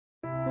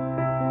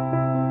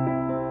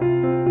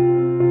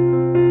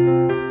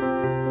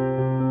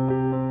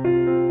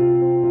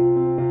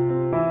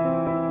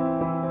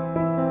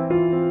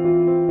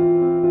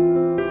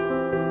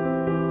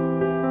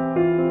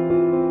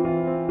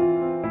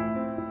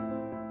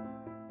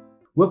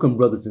Welcome,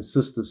 brothers and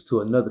sisters, to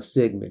another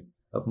segment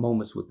of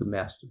Moments with the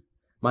Master.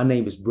 My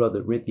name is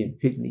Brother Renthian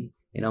Pickney,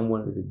 and I'm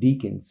one of the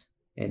deacons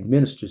and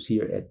ministers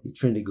here at the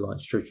Trinity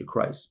Gardens Church of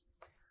Christ.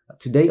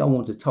 Today, I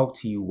want to talk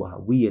to you why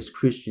we as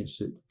Christians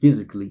should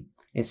physically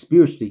and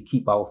spiritually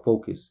keep our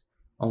focus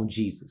on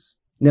Jesus.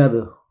 Now,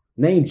 the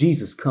name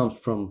Jesus comes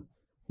from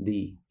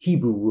the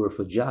Hebrew word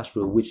for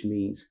Joshua, which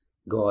means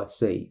God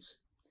saves.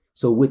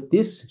 So with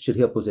this should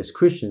help us as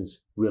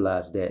Christians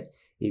realize that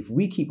if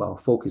we keep our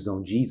focus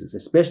on Jesus,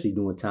 especially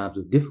during times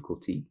of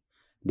difficulty,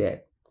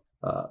 that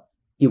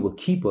it will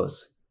keep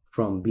us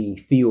from being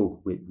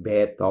filled with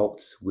bad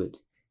thoughts, with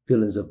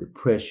feelings of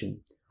depression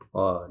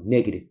or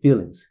negative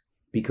feelings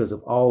because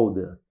of all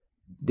the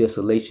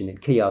desolation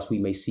and chaos we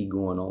may see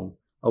going on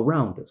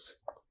around us.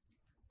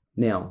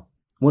 Now,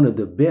 one of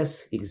the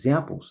best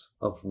examples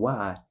of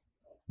why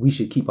we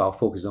should keep our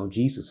focus on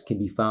Jesus can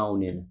be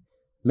found in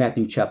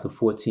Matthew chapter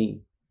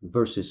 14,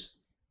 verses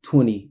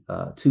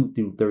 22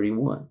 through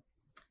 31.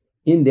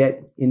 In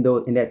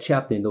that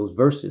chapter, in those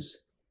verses,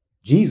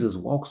 Jesus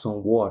walks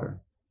on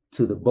water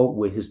to the boat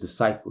where his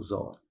disciples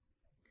are.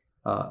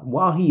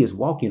 While he is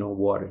walking on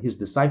water, his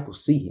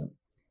disciples see him,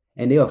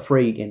 and they're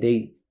afraid, and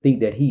they think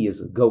that he is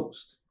a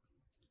ghost.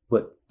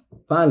 But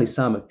finally,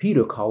 Simon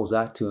Peter calls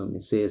out to him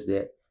and says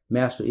that,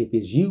 "Master, if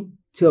it's you,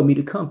 tell me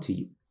to come to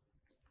you."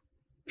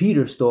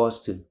 Peter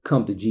starts to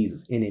come to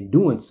Jesus, and in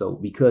doing so,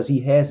 because he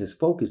has his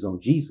focus on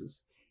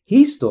Jesus,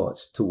 he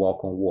starts to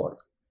walk on water.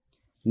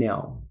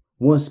 Now,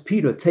 once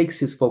Peter takes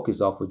his focus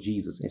off of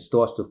Jesus and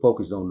starts to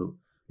focus on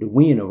the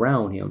wind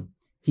around him,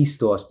 he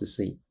starts to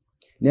sink.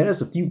 Now,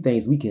 there's a few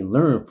things we can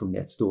learn from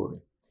that story.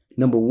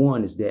 Number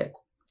one is that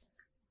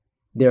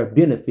there are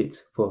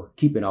benefits for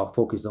keeping our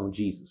focus on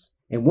Jesus.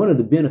 And one of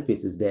the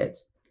benefits is that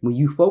when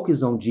you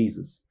focus on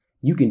Jesus,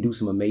 you can do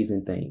some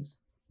amazing things.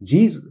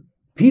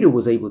 Peter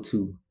was able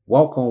to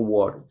walk on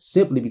water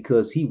simply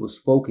because he was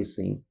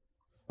focusing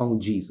on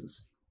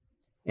Jesus.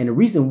 And the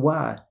reason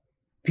why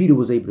Peter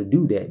was able to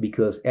do that,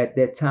 because at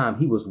that time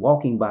he was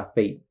walking by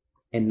faith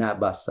and not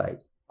by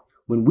sight.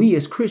 When we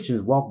as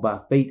Christians walk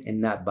by faith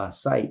and not by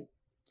sight,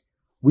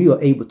 we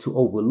are able to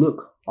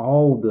overlook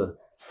all the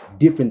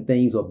different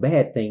things or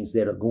bad things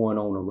that are going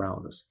on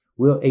around us.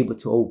 We're able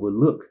to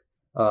overlook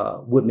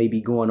what may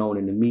be going on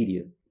in the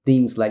media,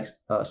 things like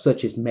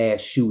such as mass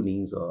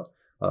shootings or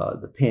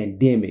the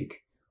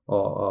pandemic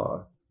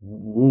or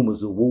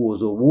rumors of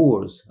wars.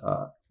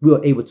 We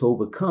are able to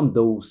overcome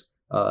those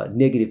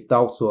negative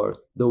thoughts or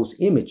those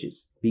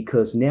images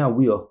because now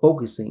we are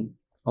focusing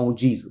on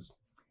Jesus.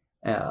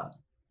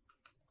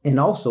 And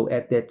also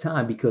at that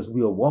time, because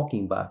we are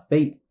walking by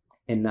faith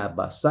and not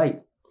by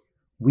sight,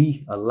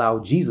 we allow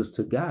Jesus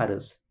to guide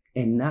us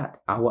and not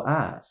our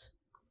eyes.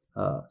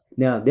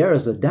 Now, there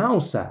is a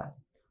downside,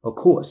 of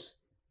course,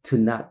 to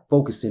not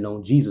focusing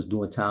on Jesus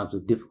during times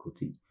of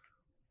difficulty.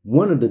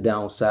 One of the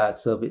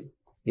downsides of it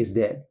is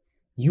that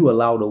you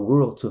allow the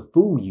world to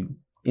fool you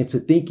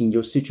into thinking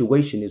your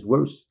situation is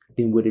worse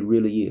than what it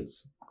really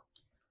is.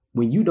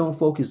 When you don't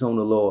focus on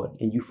the Lord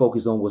and you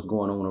focus on what's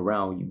going on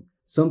around you,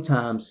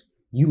 sometimes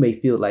you may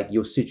feel like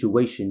your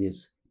situation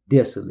is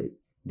desolate,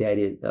 that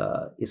it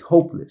is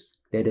hopeless,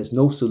 that there's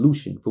no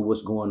solution for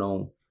what's going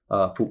on,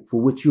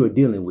 for what you are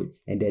dealing with,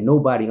 and that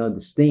nobody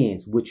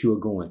understands what you are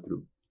going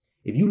through.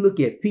 If you look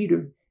at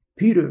Peter,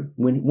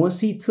 once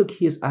he took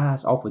his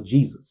eyes off of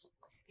Jesus,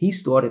 he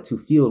started to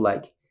feel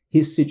like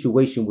his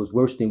situation was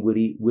worse than what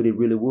it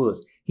really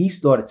was. He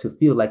started to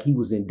feel like he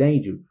was in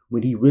danger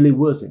when he really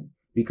wasn't,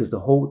 because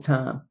the whole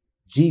time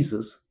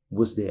Jesus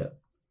was there.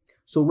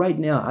 So right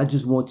now, I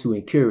just want to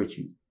encourage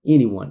you,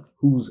 anyone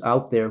who's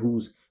out there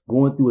who's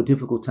going through a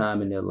difficult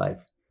time in their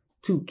life,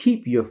 to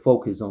keep your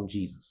focus on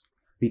Jesus,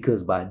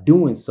 because by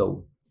doing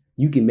so,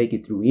 you can make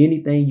it through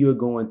anything you're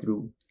going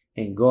through,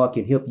 and God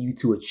can help you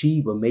to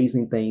achieve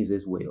amazing things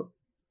as well.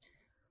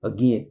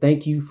 Again,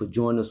 thank you for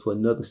joining us for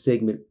another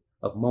segment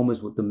of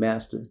Moments with the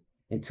Master.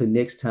 Until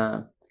next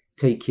time,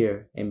 take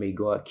care, and may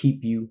God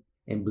keep you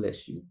and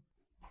bless you.